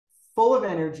full of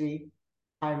energy,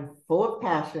 I'm full of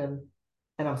passion,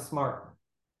 and I'm smart.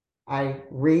 I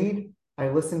read, I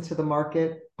listen to the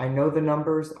market, I know the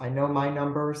numbers, I know my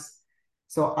numbers.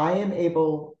 So I am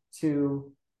able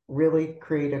to really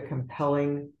create a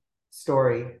compelling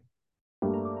story.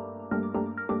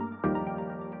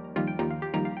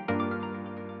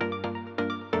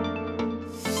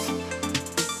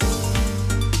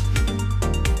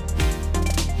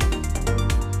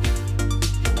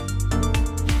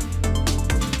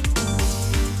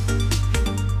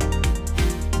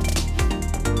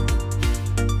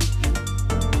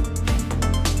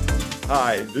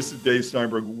 Hi, this is Dave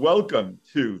Steinberg. Welcome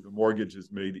to the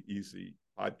Mortgages Made Easy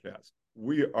podcast.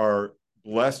 We are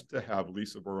blessed to have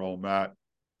Lisa Barall-Matt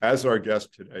as our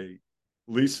guest today.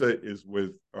 Lisa is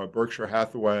with Berkshire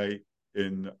Hathaway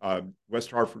in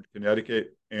West Hartford,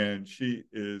 Connecticut, and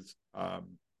she's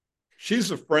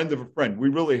a friend of a friend. We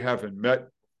really haven't met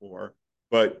before,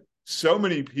 but so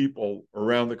many people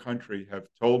around the country have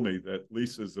told me that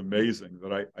Lisa is amazing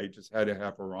that I just had to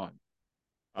have her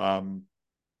on.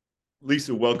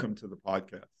 Lisa, welcome to the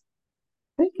podcast.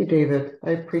 Thank you, David.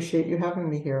 I appreciate you having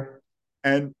me here.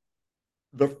 And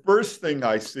the first thing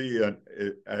I see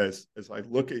as I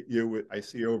look at you, I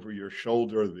see over your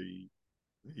shoulder the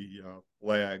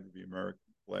flag, the American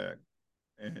flag,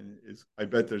 and I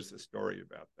bet there's a story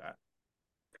about that.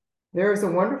 There is a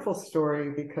wonderful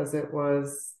story because it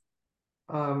was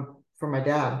from my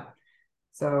dad.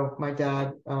 So my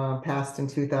dad passed in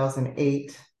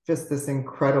 2008, just this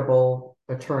incredible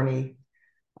attorney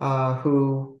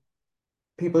who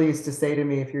people used to say to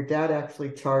me, if your dad actually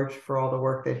charged for all the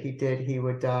work that he did, he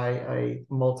would die a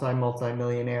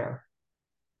multi-millionaire.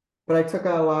 But I took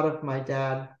a lot of my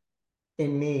dad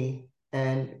in me,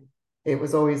 and it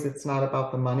was always, it's not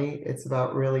about the money, it's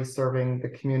about really serving the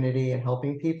community and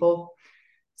helping people.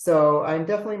 So I'm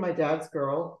definitely my dad's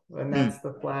girl, and that's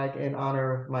the flag in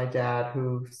honor of my dad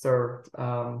who served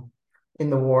in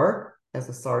the war as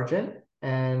a sergeant.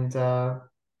 And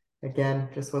again,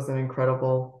 just was an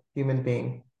incredible human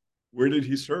being. Where did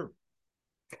he serve?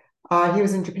 He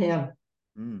was in Japan.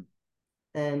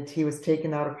 And he was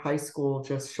taken out of high school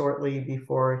just shortly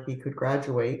before he could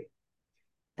graduate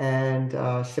and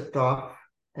shipped off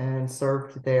and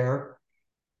served there.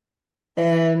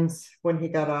 And when he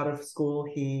got out of school,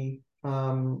 when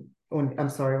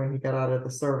he got out of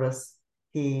the service,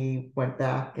 he went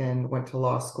back and went to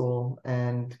law school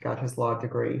and got his law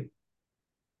degree.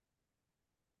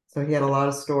 So he had a lot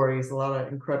of stories, a lot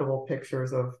of incredible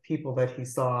pictures of people that he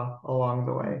saw along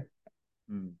the way.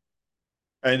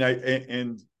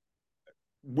 And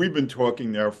we've been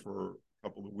talking now for a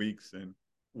couple of weeks, and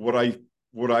what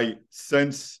I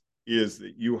sense is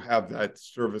that you have that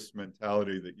service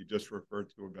mentality that you just referred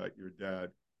to about your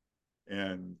dad.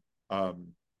 And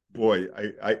boy,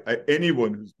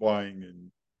 anyone who's buying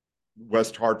in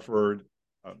West Hartford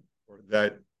or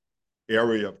that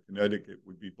area of Connecticut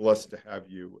would be blessed to have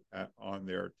you on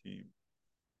their team.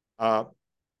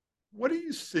 What are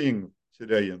you seeing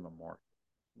today in the market?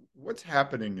 What's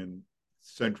happening in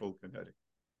central Connecticut?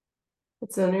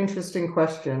 It's an interesting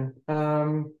question.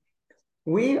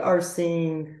 We are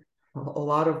seeing a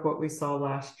lot of what we saw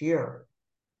last year.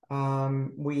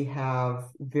 We have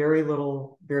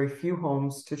very few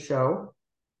homes to show,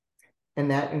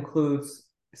 and that includes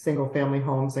single-family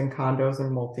homes and condos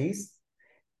and multis.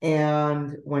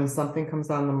 And when something comes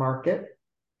on the market,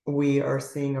 we are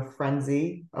seeing a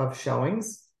frenzy of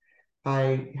showings.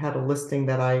 I had a listing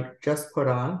that I just put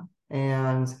on,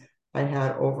 and I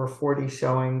had over 40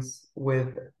 showings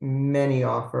with many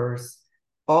offers,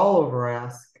 all over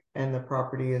ask, and the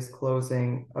property is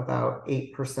closing about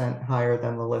 8% higher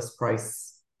than the list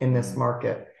price in this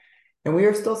market. And we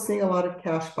are still seeing a lot of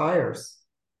cash buyers.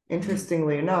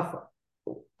 Interestingly enough,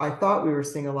 I thought we were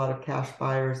seeing a lot of cash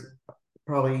buyers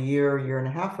probably a year and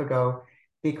a half ago,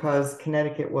 because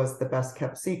Connecticut was the best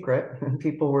kept secret. And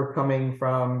people were coming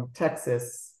from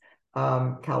Texas,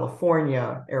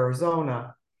 California,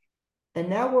 Arizona. And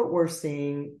now what we're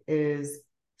seeing is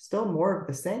still more of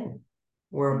the same.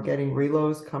 We're getting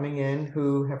relos coming in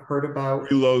who have heard about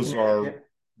relos are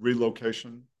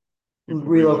relocation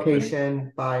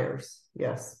buyers.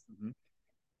 Yes.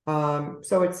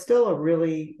 So it's still a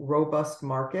really robust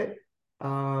market.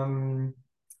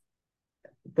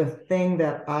 The thing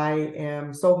that I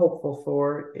am so hopeful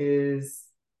for is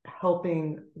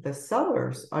helping the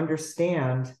sellers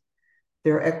understand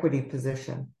their equity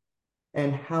position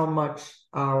and how much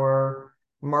our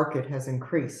market has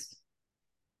increased.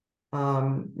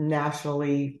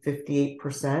 Nationally,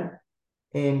 58%.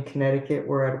 In Connecticut,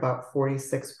 we're at about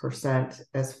 46%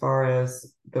 as far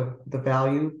as the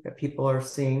value that people are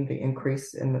seeing, the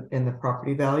increase in the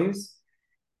property values.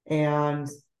 And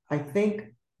I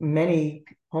think many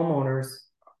homeowners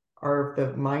are of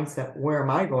the mindset, where am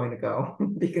I going to go?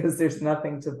 Because there's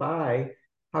nothing to buy.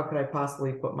 How could I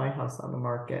possibly put my house on the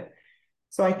market?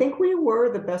 So I think we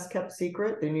were the best kept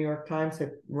secret. The New York Times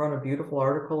had run a beautiful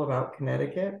article about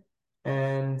Connecticut,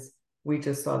 and we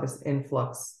just saw this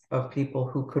influx of people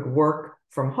who could work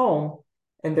from home,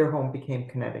 and their home became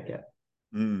Connecticut.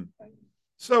 Mm.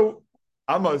 So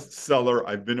I'm a seller.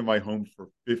 I've been in my home for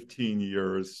 15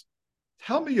 years.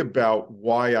 Tell me about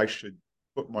why I should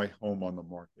put my home on the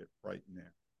market right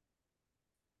now.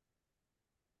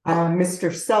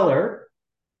 Mr. Seller,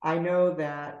 I know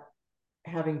that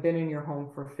having been in your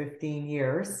home for 15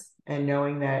 years and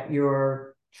knowing that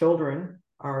your children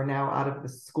are now out of the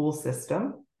school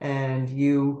system and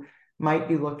you might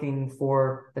be looking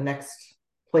for the next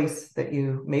place that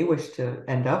you may wish to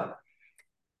end up,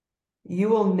 you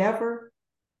will never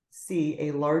see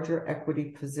a larger equity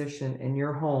position in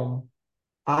your home,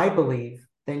 I believe,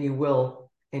 than you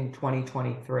will in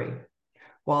 2023.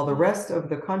 While the rest of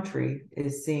the country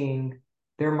is seeing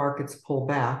their markets pull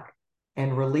back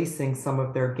and releasing some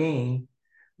of their gain,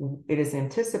 it is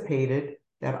anticipated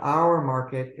that our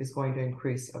market is going to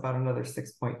increase about another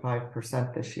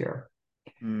 6.5% this year.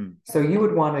 Mm. So you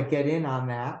would want to get in on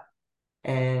that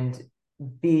and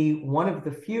be one of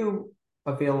the few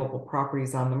available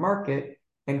properties on the market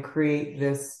and create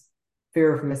this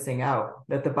fear of missing out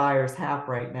that the buyers have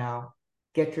right now.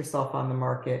 Get yourself on the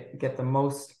market, get the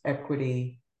most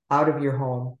equity out of your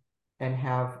home, and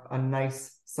have a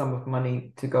nice sum of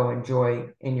money to go enjoy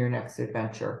in your next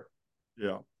adventure.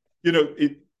 Yeah.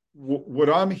 What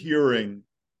I'm hearing,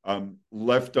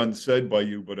 left unsaid by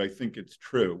you, but I think it's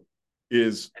true,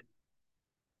 is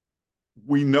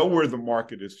we know where the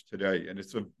market is today, and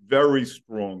it's a very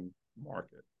strong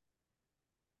market.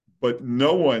 But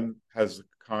no one has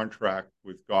a contract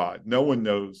with God. No one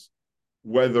knows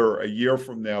whether a year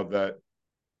from now that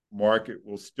market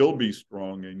will still be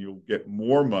strong and you'll get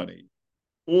more money,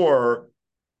 or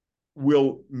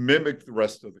will mimic the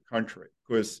rest of the country.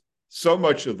 Because so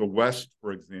much of the West,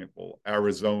 for example,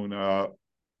 Arizona,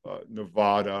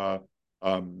 Nevada,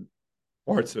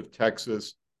 parts of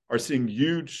Texas, are seeing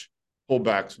huge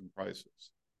pullbacks in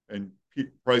prices. And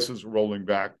prices are rolling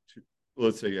back to,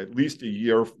 let's say, at least a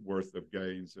year worth of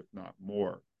gains, if not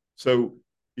more. So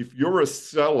if you're a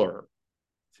seller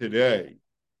today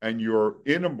and you're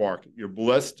in a market, you're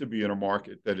blessed to be in a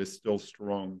market that is still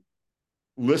strong,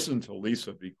 listen to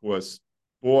Lisa, because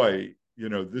boy,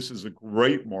 this is a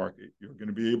great market. You're going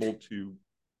to be able to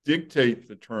dictate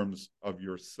the terms of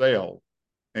your sale,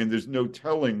 and there's no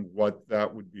telling what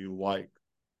that would be like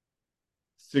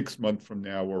 6 months from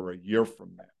now or a year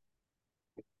from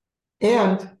now.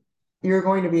 And you're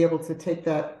going to be able to take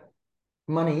that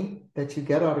money that you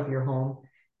get out of your home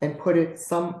and put it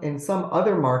in some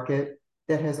other market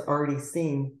that has already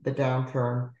seen the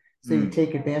downturn. So you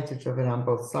take advantage of it on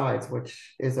both sides,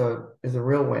 which is a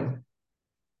real win.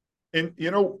 And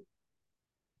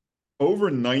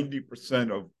over 90%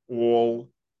 of all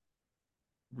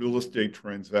real estate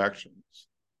transactions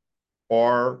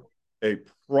are a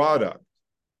product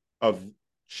of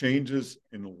changes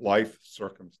in life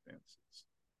circumstances.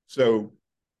 So,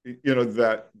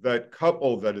 that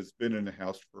couple that has been in the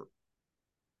house for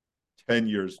 10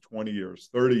 years, 20 years,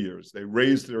 30 years, they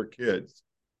raise their kids.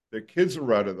 Their kids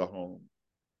are out of the home.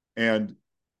 And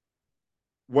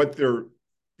what they're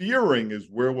fearing is,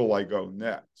 where will I go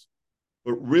next?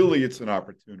 But really, it's an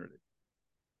opportunity.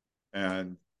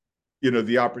 And,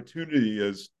 the opportunity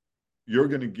is you're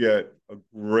going to get a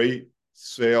great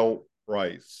sale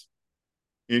price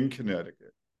in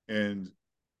Connecticut. And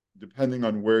depending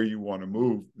on where you want to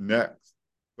move next,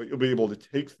 but you'll be able to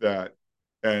take that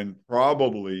and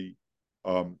probably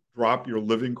drop your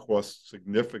living costs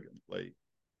significantly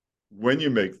when you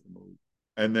make the move,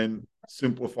 and then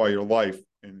simplify your life.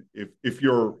 And if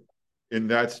you're in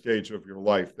that stage of your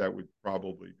life, that would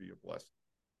probably be a blessing.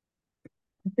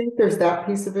 I think there's that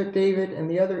piece of it, David. And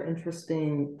the other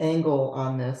interesting angle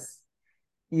on this,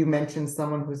 you mentioned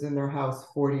someone who's in their house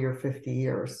 40 or 50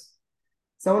 years.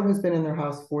 Someone who's been in their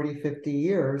house 40, 50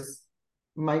 years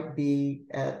might be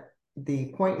at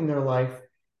the point in their life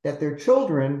that their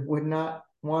children would not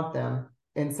want them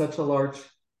in such a large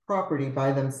property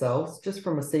by themselves, just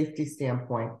from a safety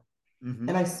standpoint. Mm-hmm.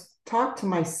 And I talked to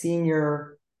my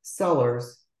senior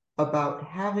sellers about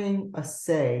having a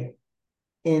say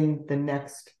in the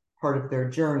next part of their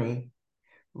journey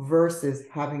versus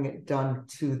having it done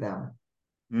to them.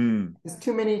 Mm, There's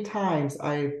too many times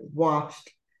I've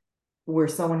watched where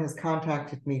someone has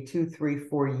contacted me 2, 3,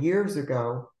 4 years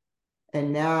ago,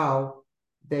 and now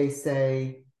they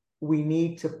say, we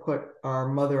need to put our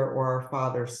mother or our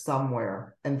father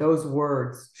somewhere. And those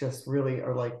words just really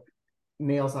are like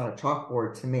nails on a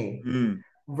chalkboard to me, mm.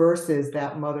 versus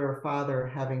that mother or father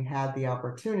having had the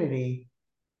opportunity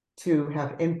to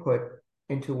have input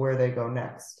into where they go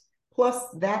next. Plus,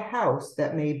 that house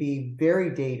that may be very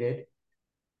dated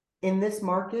in this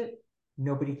market,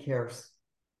 nobody cares.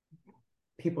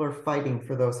 People are fighting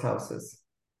for those houses.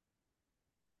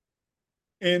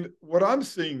 And what I'm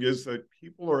seeing is that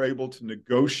people are able to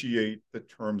negotiate the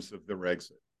terms of their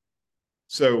exit.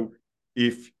 So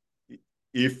if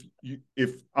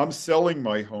if I'm selling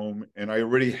my home and I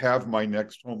already have my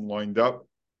next home lined up,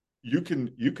 you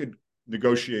could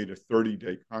negotiate a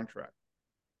 30-day contract.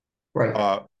 Right.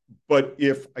 Uh, but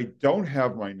if I don't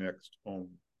have my next home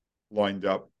lined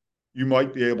up, you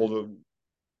might be able to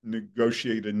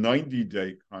negotiate a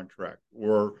 90-day contract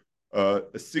or a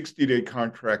 60-day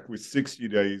contract with 60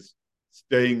 days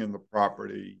staying in the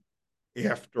property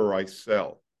after I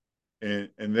sell. And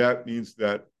that means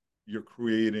that you're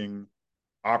creating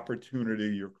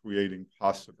opportunity, you're creating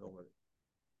possibility.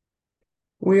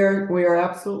 We are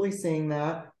absolutely seeing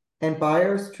that. And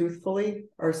buyers, truthfully,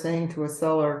 are saying to a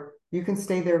seller, you can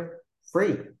stay there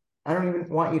free. I don't even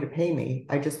want you to pay me.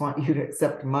 I just want you to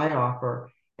accept my offer.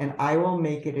 And I will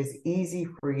make it as easy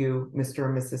for you, Mr.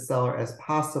 and Mrs. Seller, as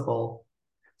possible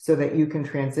so that you can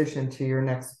transition to your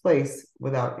next place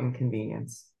without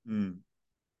inconvenience. Hmm.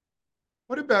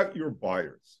 What about your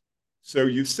buyers? So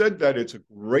you said that it's a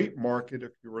great market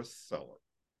if you're a seller.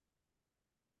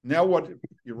 Now, what if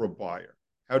you're a buyer?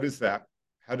 How does that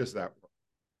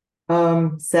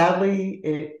work? Sadly,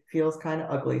 it feels kind of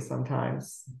ugly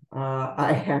sometimes.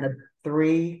 I had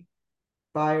 3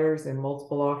 buyers in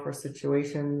multiple offer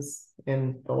situations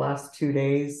in the last 2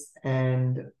 days,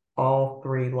 and all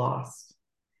 3 lost.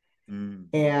 Mm,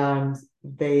 And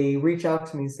they reach out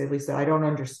to me and say, Lisa, I don't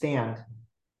understand.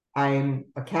 I'm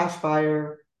a cash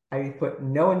buyer. I put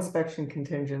no inspection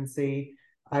contingency.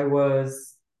 I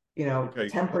was, okay,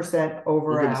 10% we're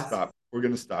over going to ask. stop. We're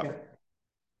going to stop. Yeah.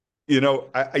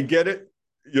 I get it.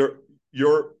 You're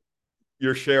you're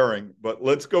you're sharing, but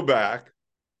let's go back.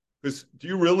 Because do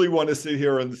you really want to sit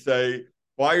here and say,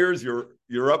 buyers,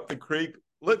 you're up the creek?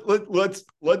 Let's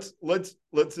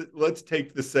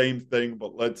take the same thing,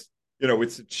 but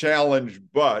it's a challenge,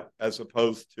 but as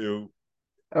opposed to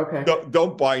Okay.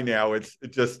 don't buy now. It's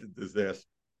just a disaster.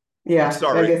 I'm Yeah, I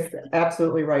sorry. guess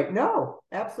absolutely right. No,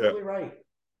 Yeah. absolutely right.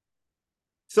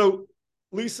 So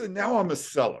Lisa, now I'm a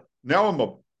seller.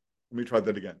 Let me try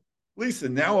that again. Lisa,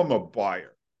 now I'm a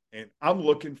buyer and I'm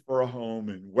looking for a home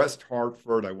in West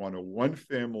Hartford. I want a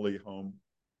one-family home.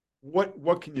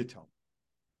 What can you tell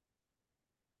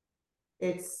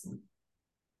It's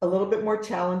a little bit more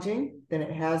challenging than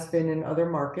it has been in other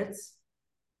markets,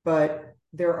 but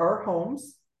there are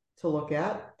homes to look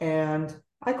at. And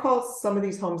I call some of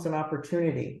these homes an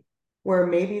opportunity where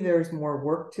maybe there's more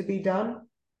work to be done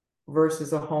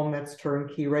versus a home that's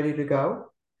turnkey, ready to go.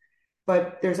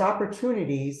 But there's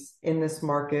opportunities in this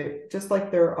market, just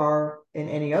like there are in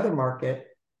any other market,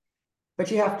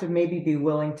 but you have to maybe be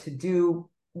willing to do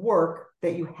work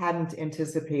that you hadn't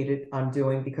anticipated on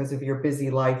doing because of your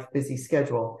busy life, busy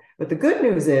schedule. But the good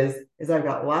news is I've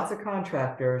got lots of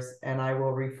contractors, and I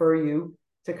will refer you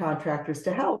to contractors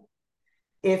to help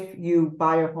if you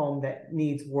buy a home that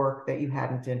needs work that you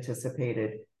hadn't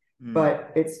anticipated. me?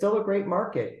 But it's still a great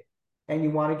market, and you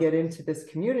want to get into this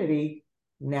community,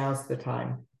 now's the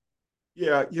time.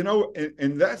 Yeah,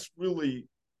 and that's really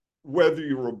whether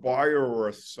you're a buyer or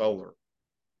a seller.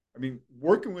 I mean,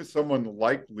 working with someone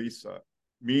like Lisa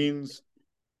means,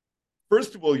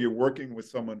 first of all, you're working with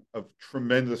someone of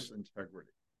tremendous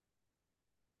integrity.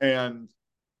 And,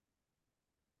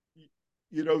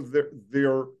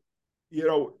 there,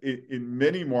 in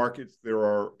many markets, there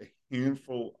are a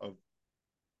handful of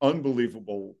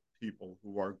unbelievable people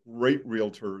who are great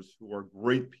realtors, who are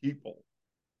great people,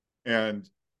 and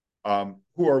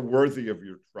who are worthy of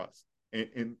your trust.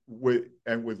 And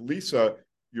with Lisa,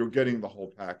 you're getting the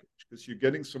whole package because you're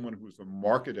getting someone who's a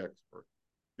market expert.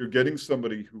 You're getting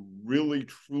somebody who really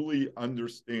truly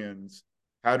understands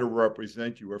how to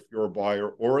represent you if you're a buyer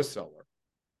or a seller,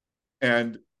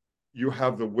 and you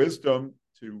have the wisdom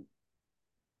to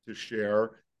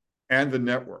share and the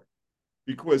network.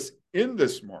 Because in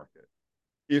this market,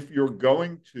 if you're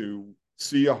going to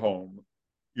see a home,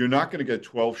 you're not going to get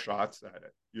 12 shots at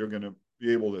it. You're going to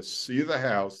be able to see the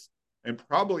house and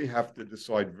probably have to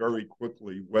decide very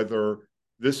quickly whether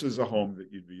this is a home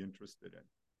that you'd be interested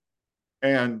in.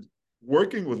 And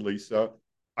working with Lisa,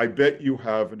 I bet you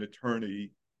have an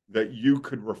attorney that you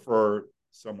could refer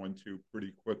someone to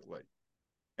pretty quickly,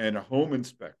 and a home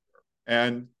inspector.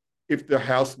 And if the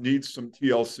house needs some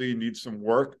TLC, needs some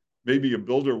work, maybe a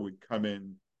builder would come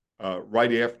in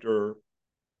right after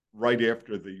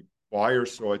the buyer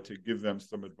saw it to give them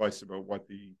some advice about what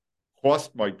the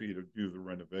cost might be to do the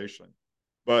renovation.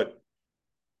 But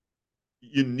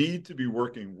you need to be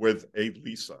working with a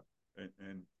Lisa,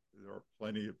 and there are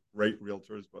plenty of great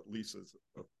realtors, but Lisa's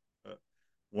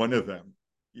one of them.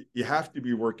 You have to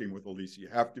be working with a Lisa. You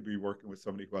have to be working with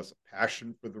somebody who has a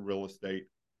passion for the real estate,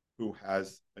 who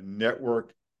has a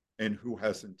network, and who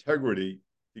has integrity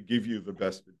to give you the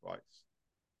best advice.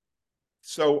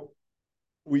 So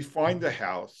we find a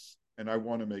house, and I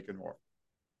want to make an offer.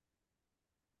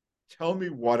 Tell me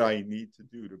what I need to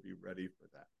do to be ready for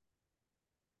that.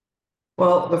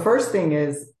 Well, the first thing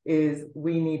is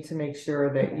we need to make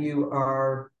sure that you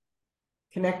are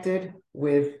connected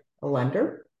with a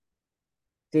lender.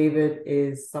 David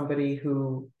is somebody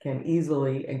who can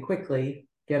easily and quickly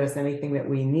get us anything that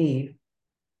we need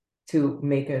to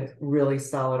make a really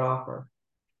solid offer.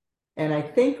 And I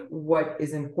think what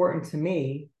is important to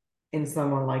me in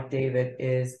someone like David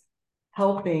is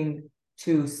helping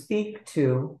to speak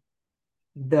to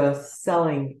the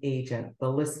selling agent, the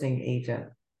listing agent,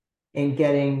 and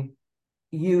getting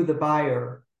you, the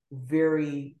buyer,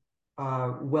 very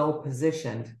well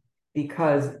positioned,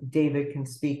 because David can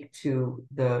speak to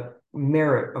the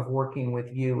merit of working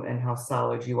with you and how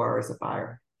solid you are as a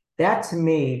buyer. That, to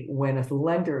me, when a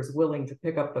lender is willing to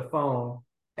pick up the phone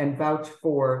and vouch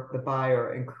for the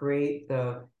buyer and create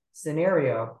the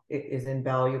scenario, it is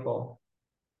invaluable.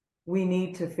 We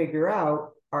need to figure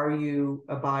out, are you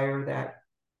a buyer that,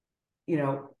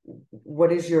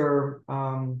 what is your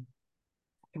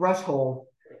threshold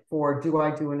for, do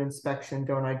I do an inspection,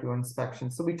 don't I do an inspection?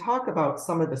 So we talk about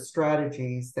some of the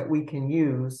strategies that we can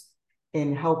use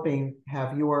in helping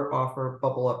have your offer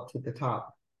bubble up to the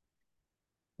top.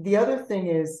 The other thing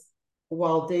is,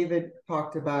 while David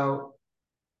talked about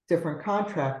different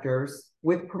contractors,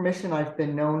 with permission, I've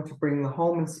been known to bring the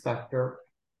home inspector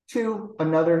to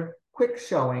another quick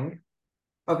showing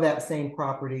of that same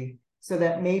property, so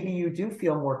that maybe you do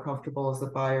feel more comfortable as a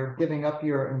buyer giving up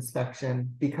your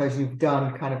inspection because you've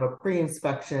done kind of a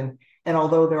pre-inspection. And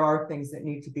although there are things that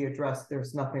need to be addressed,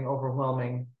 there's nothing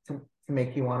overwhelming to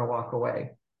make you want to walk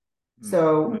away. Mm-hmm.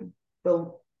 So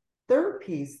the third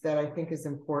piece that I think is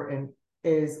important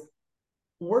is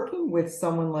working with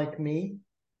someone like me.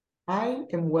 I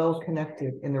am well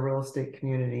connected in the real estate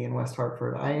community in West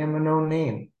Hartford. I am a known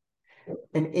name.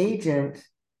 An agent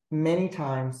many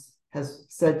times has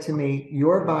said to me,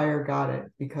 your buyer got it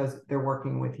because they're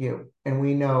working with you. And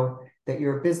we know that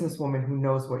you're a businesswoman who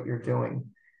knows what you're doing.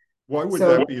 Why would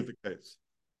that be the case?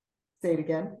 Say it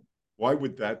again. Why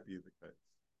would that be the case?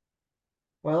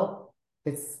 Well,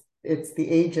 it's the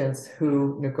agents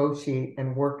who negotiate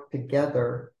and work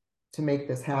together to make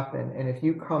this happen. And if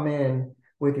you come in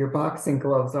with your boxing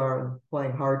gloves on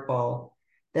playing hardball,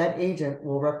 that agent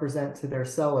will represent to their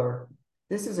seller,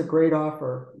 this is a great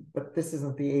offer, but this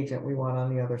isn't the agent we want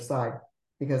on the other side,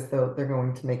 because they're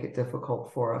going to make it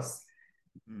difficult for us.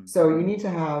 Mm-hmm. So you need to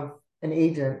have an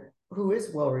agent who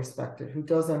is well respected, who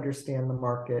does understand the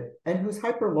market, and who's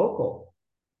hyper local.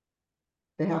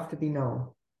 They have to be known.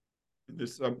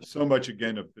 There's so much,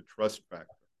 again, of the trust factor.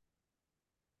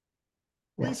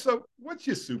 Yeah. Lisa, what's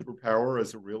your superpower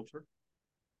as a realtor?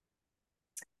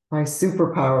 My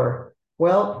superpower.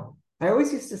 Well, I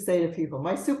always used to say to people,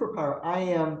 my superpower, I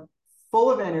am full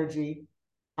of energy,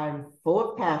 I'm full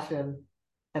of passion,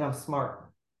 and I'm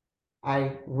smart.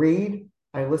 I read,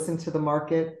 I listen to the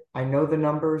market, I know the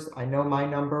numbers, I know my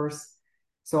numbers.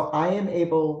 So I am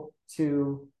able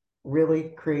to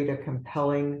really create a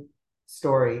compelling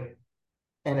story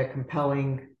and a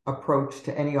compelling approach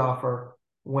to any offer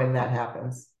when that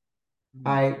happens.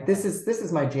 This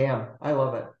is my jam. I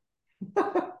love it.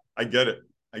 I get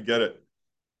it.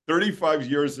 35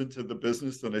 years into the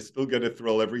business, and I still get a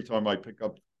thrill every time I pick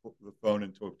up the phone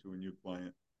and talk to a new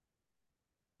client.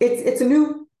 It's a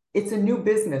new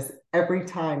business every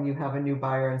time you have a new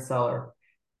buyer and seller.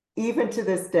 Even to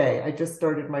this day, I just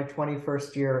started my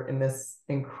 21st year in this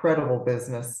incredible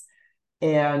business.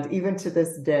 And even to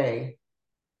this day,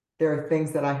 there are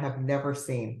things that I have never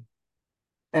seen.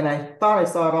 And I thought I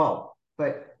saw it all,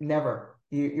 but never.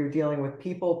 You're dealing with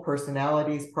people,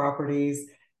 personalities, properties,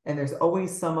 and there's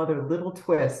always some other little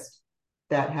twist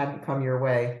that hadn't come your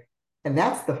way. And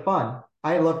that's the fun.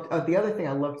 The other thing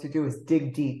I love to do is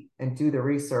dig deep and do the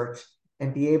research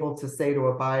and be able to say to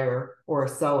a buyer or a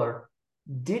seller,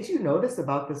 did you know this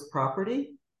about this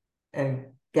property? and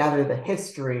gather the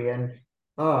history and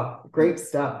great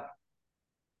stuff.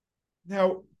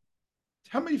 Now,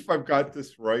 tell me if I've got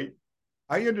this right.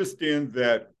 I understand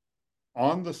that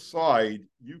on the side,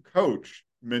 you coach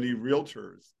many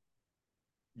realtors,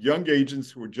 young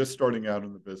agents who are just starting out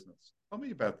in the business. Tell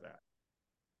me about that.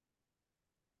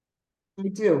 I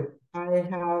do. I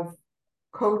have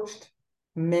coached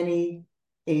many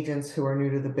agents who are new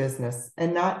to the business,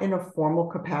 and not in a formal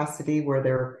capacity where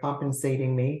they're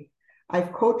compensating me.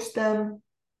 I've coached them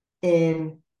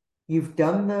in, you've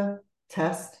done the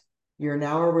test, you're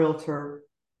now a realtor.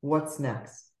 What's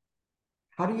next?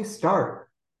 How do you start?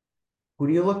 Who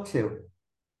do you look to?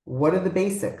 What are the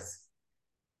basics?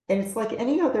 And it's like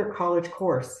any other college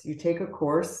course. You take a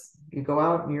course, you go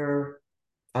out and you're,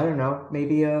 I don't know,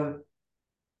 maybe a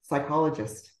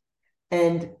psychologist.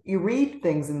 And you read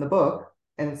things in the book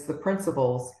and it's the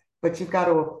principles, but you've got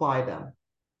to apply them.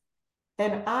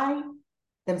 And I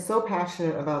am so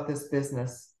passionate about this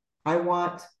business. I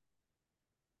want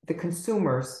the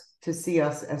consumers to see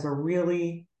us as a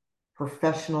really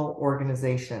professional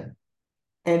organization.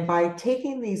 And by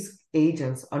taking these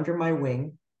agents under my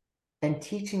wing and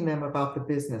teaching them about the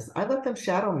business, I let them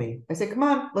shadow me. I say, come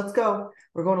on, let's go.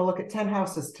 We're going to look at 10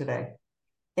 houses today.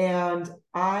 And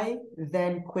I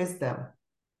then quiz them.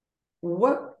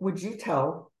 What would you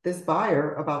tell this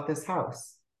buyer about this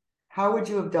house? How would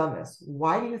you have done this?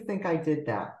 Why do you think I did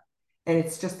that? And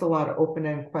it's just a lot of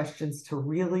open-end questions to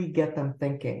really get them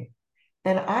thinking.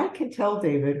 And I can tell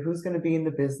David who's going to be in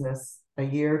the business a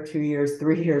year, 2 years,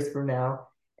 3 years from now,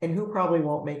 and who probably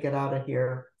won't make it out of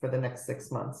here for the next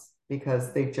 6 months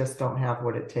because they just don't have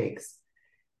what it takes.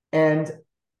 And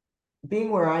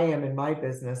being where I am in my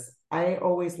business, I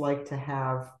always like to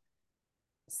have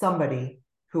somebody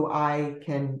who I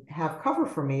can have cover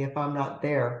for me if I'm not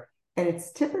there. And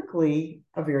it's typically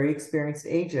a very experienced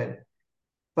agent.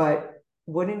 But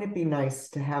wouldn't it be nice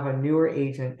to have a newer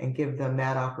agent and give them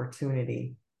that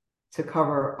opportunity to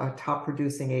cover a top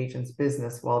producing agent's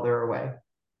business while they're away?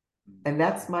 And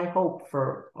that's my hope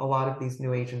for a lot of these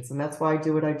new agents. And that's why I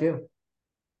do what I do.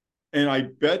 And I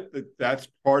bet that that's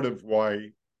part of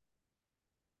why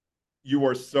you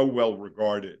are so well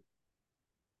regarded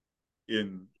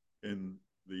in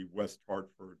the West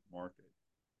Hartford market.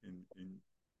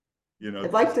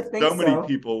 I'd like to think so many so.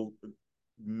 people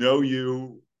know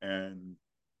you and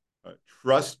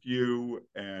trust you,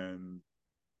 and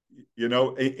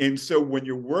and so when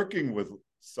you're working with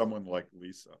someone like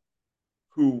Lisa,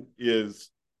 who is,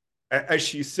 as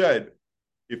she said,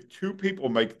 if two people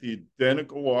make the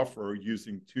identical offer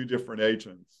using two different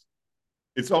agents,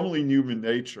 it's only human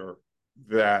nature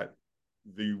that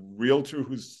the realtor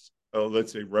who's,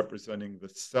 let's say, representing the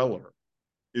seller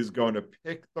is going to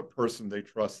pick the person they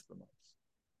trust the most.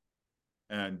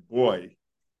 And boy,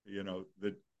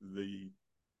 the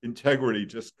integrity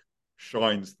just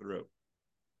shines through.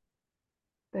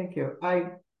 Thank you.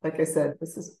 Like I said,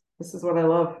 this is what I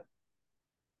love.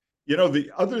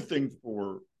 The other thing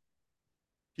for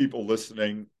people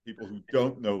listening, people who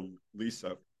don't know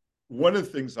Lisa, one of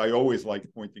the things I always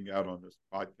like pointing out on this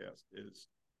podcast is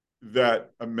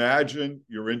that imagine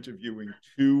you're interviewing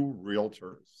two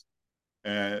realtors,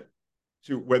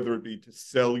 to whether it be to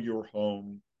sell your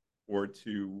home or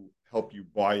to help you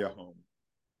buy a home.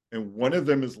 And one of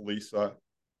them is Lisa,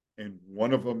 and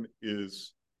one of them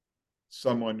is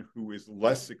someone who is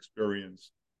less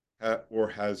experienced or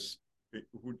has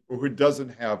who doesn't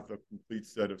have the complete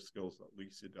set of skills that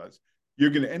Lisa does. You're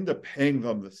going to end up paying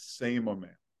them the same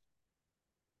amount.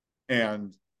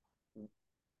 And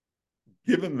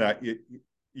given that,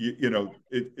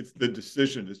 it's the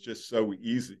decision is just so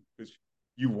easy because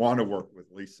you want to work with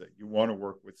Lisa. You want to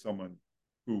work with someone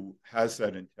who has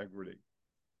that integrity.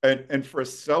 And for a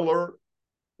seller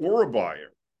or a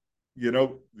buyer,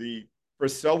 for a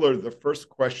seller, the first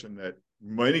question that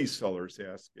many sellers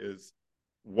ask is,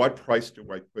 what price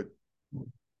do I put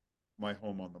my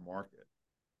home on the market?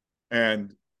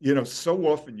 And, so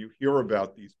often you hear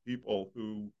about these people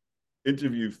who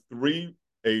interview three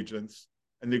agents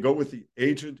and they go with the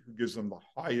agent who gives them the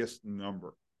highest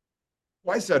number.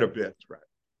 Why is that a bad threat?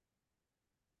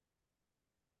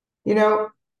 I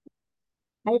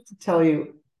have to tell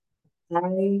you,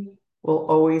 I will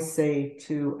always say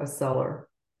to a seller,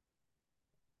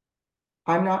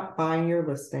 I'm not buying your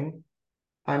listing.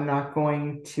 I'm not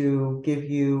going to give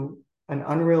you an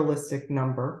unrealistic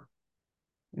number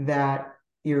that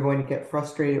you're going to get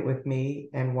frustrated with me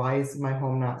and why is my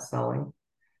home not selling.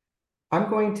 I'm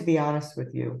going to be honest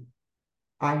with you.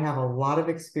 I have a lot of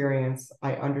experience.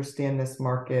 I understand this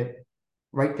market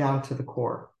right down to the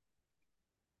core.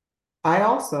 I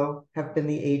also have been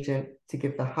the agent to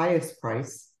give the highest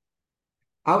price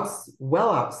well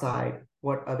outside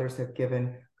what others have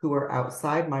given, who are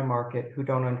outside my market, who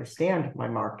don't understand my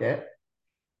market.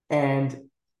 And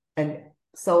and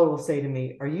seller will say to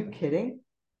me, "Are you kidding?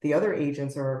 The other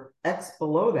agents are X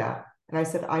below that." And I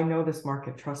said, "I know this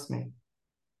market, trust me.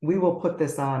 We will put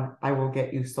this on, I will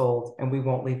get you sold, and we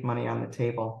won't leave money on the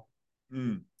table."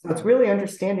 Mm, So it's really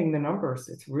understanding the numbers.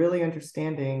 It's really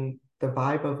understanding the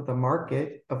vibe of the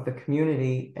market, of the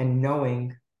community, and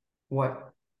knowing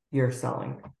what you're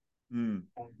selling. mm,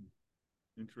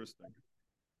 interesting.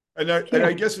 And I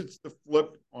Yeah. guess it's the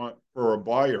flip on for a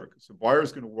buyer, because the buyer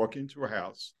is going to walk into a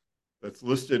house that's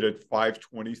listed at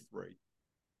 523,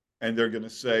 and they're going to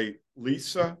say,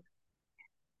 "Lisa,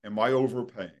 am I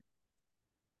overpaying?"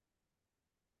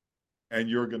 And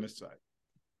you're going to say,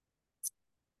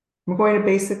 I'm going to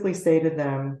basically say to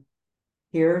them,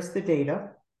 here's the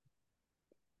data.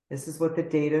 This is what the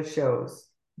data shows.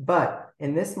 But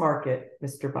in this market,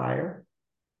 Mr. Buyer,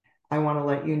 I want to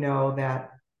let you know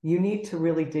that you need to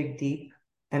really dig deep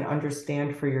and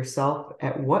understand for yourself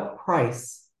at what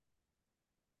price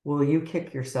will you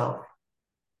kick yourself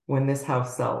when this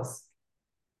house sells.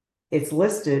 It's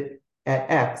listed at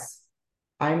X.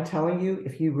 I'm telling you,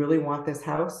 if you really want this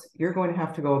house, you're going to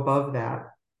have to go above that,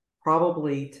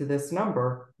 probably to this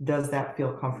number. Does that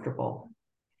feel comfortable?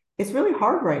 It's really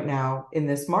hard right now in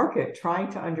this market trying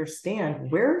to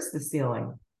understand where's the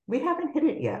ceiling. We haven't hit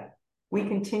it yet. We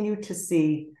continue to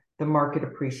see the market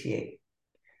appreciate.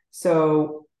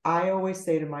 So I always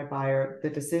say to my buyer, the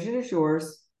decision is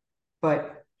yours,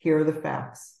 but here are the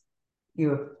facts. You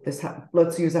have this,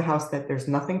 let's use a house that there's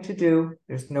nothing to do.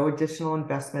 There's no additional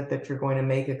investment that you're going to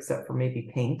make except for maybe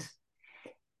paint.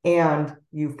 And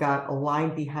you've got a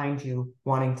line behind you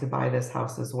wanting to buy this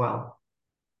house as well.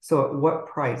 So at what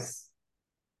price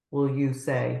will you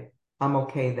say, I'm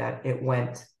okay that it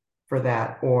went for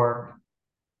that? Or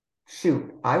shoot,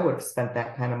 I would have spent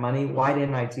that kind of money. Why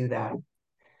didn't I do that?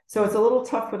 So it's a little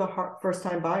tough for the first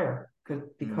time buyer mm.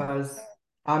 because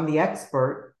I'm the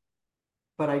expert,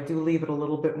 but I do leave it a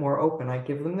little bit more open. I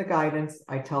give them the guidance.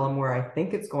 I tell them where I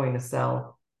think it's going to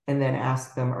sell and then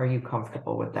ask them, are you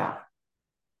comfortable with that?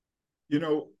 You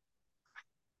know,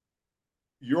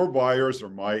 your buyers are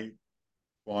my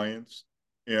clients,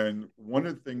 and one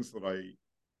of the things that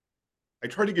I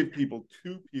try to give people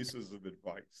two pieces of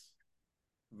advice.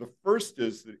 The first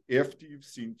is that after you've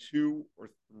seen two or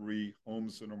three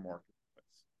homes in a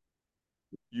marketplace,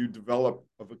 you develop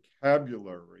a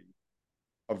vocabulary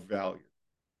of value.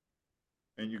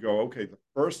 And you go, okay, the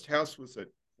first house was at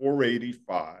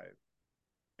 485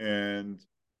 and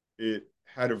it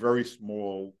had a very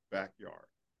small backyard.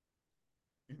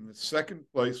 And the second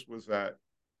place was at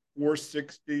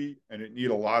 460 and it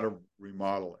needed a lot of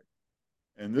remodeling.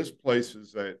 And this place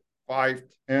is at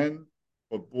 510,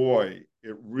 but boy,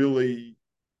 it really,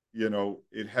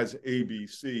 it has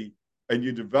ABC. And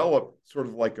you develop sort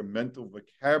of like a mental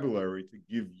vocabulary to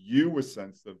give you a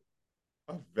sense of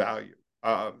value.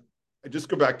 I just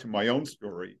go back to my own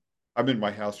story. I'm in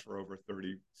my house for over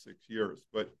 36 years,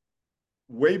 but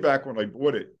way back when I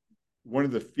bought it, one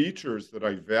of the features that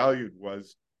I valued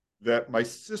was that my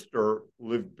sister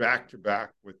lived back to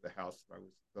back with the house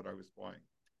that I was buying.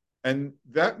 And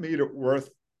that made it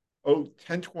worth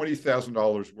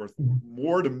 $10,000-$20,000 worth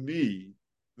more to me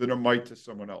than it might to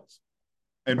someone else.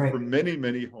 And for Right. many,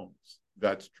 many homes,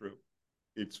 that's true.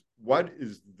 It's what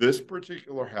is this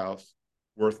particular house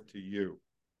worth to you?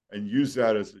 And use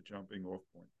that as a jumping off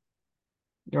point.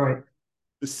 Right.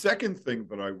 The second thing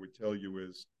that I would tell you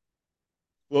is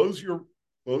close your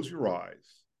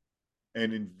eyes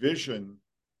and envision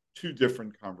two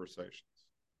different conversations.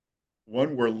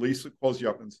 One where Lisa calls you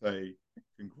up and say,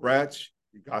 "Congrats,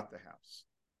 you got the house."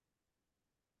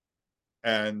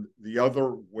 And the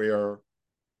other where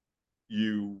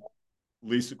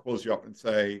Lisa calls you up and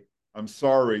say, "I'm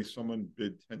sorry, someone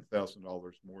bid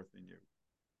 $10,000 more than you."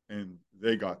 And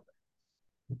they got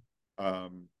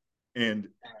that. And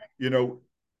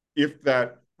if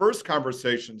that first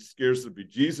conversation scares the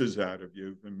bejesus out of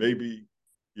you, then maybe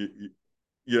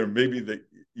maybe that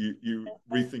you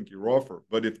rethink your offer.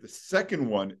 But if the second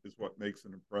one is what makes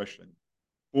an impression,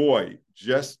 boy,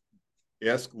 just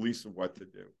ask Lisa what to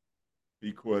do,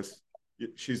 because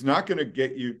she's not going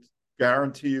to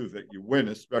guarantee you that you win,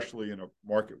 especially in a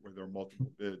market where there are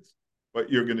multiple bids. But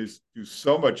you're going to do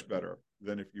so much better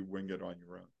than if you wing it on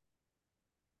your own.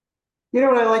 You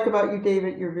know what I like about you,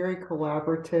 David? You're very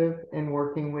collaborative in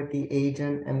working with the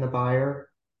agent and the buyer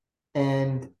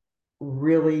and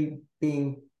really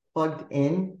being plugged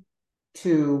in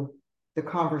to the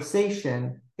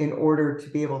conversation in order to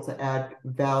be able to add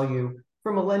value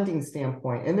from a lending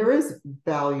standpoint. And there is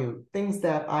value, things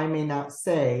that I may not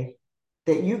say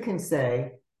that you can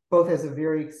say, both as a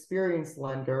very experienced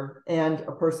lender and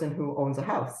a person who owns a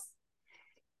house.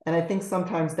 And I think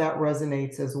sometimes that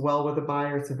resonates as well with a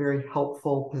buyer. It's a very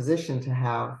helpful position to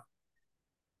have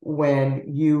when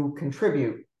you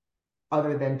contribute,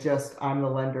 other than just I'm the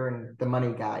lender and the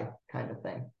money guy kind of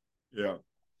thing. Yeah.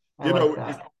 I like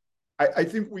that. I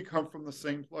think we come from the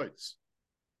same place,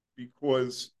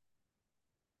 because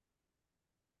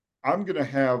I'm going to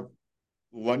have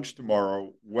lunch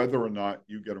tomorrow, whether or not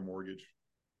you get a mortgage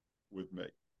with me.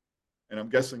 And I'm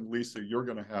guessing, Lisa, you're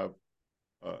going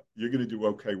to do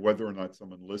okay whether or not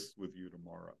someone lists with you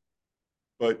tomorrow.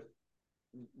 But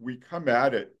we come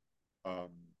at it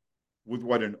with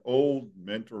what an old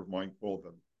mentor of mine called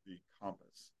the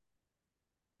compass.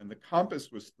 And the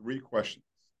compass was 3 questions.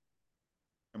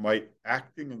 Am I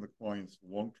acting in the client's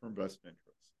long-term best interest?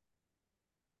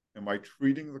 Am I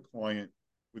treating the client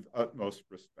with utmost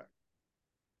respect?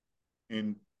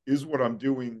 And is what I'm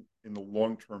doing in the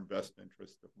long-term best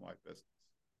interest of my business?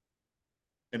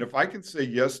 And if I can say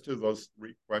yes to those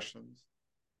 3 questions,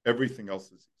 everything else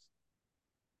is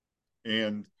easy.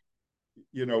 And,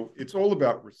 it's all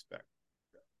about respect.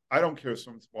 I don't care if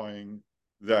someone's buying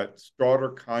that starter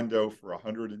condo for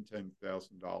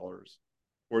 $110,000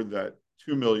 or that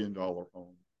 $2 million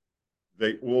home.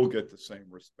 They all get the same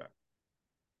respect.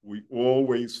 We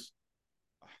always,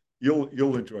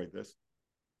 you'll enjoy this.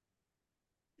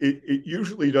 It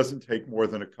usually doesn't take more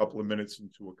than a couple of minutes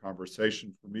into a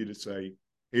conversation for me to say,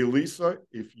 hey, Lisa,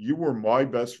 if you were my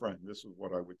best friend, this is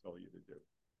what I would tell you to do.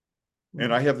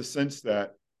 And I have the sense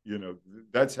that,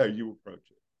 that's how you approach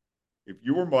it. If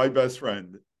you were my best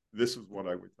friend, this is what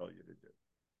I would tell you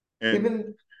to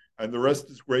do. And the rest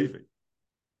is gravy.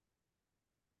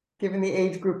 Given the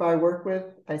age group I work with,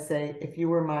 I say, if you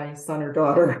were my son or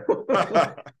daughter,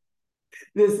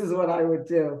 this is what I would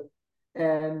do.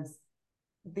 And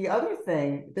the other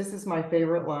thing, this is my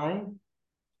favorite line.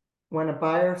 When a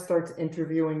buyer starts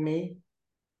interviewing me,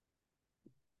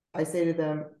 I say to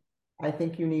them, I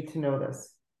think you need to know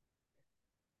this.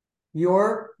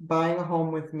 Your buying a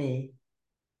home with me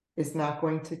is not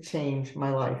going to change my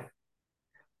life.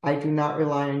 I do not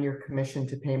rely on your commission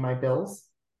to pay my bills.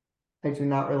 I do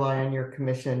not rely on your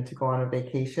commission to go on a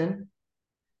vacation.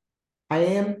 I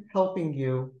am helping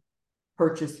you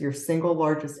purchase your single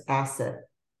largest asset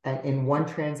in one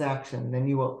transaction than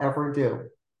you will ever do.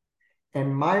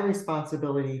 And my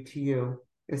responsibility to you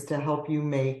is to help you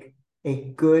make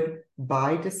a good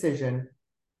buy decision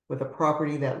with a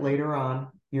property that later on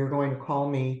you're going to call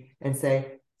me and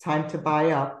say, time to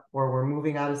buy up, or we're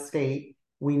moving out of state.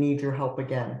 We need your help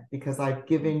again, because I've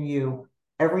given you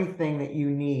everything that you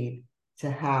need to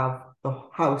have the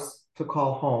house to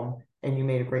call home, and you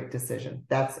made a great decision.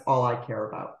 That's all I care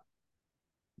about.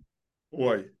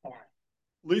 Boy,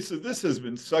 Lisa, this has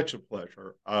been such a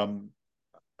pleasure.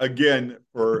 Again,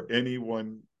 for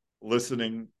anyone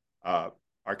listening,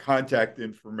 our contact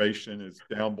information is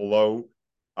down below.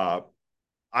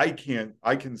 I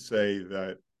can say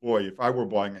that, boy, if I were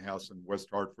buying a house in West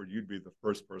Hartford, you'd be the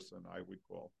first person I would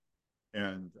call.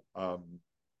 And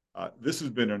this has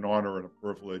been an honor and a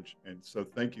privilege. And so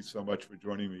thank you so much for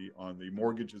joining me on the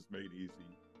Mortgages Made Easy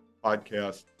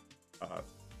podcast.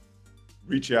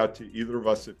 Reach out to either of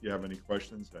us if you have any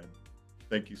questions. And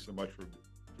thank you so much for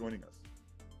joining us.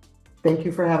 Thank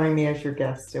you for having me as your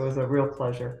guest. It was a real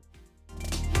pleasure.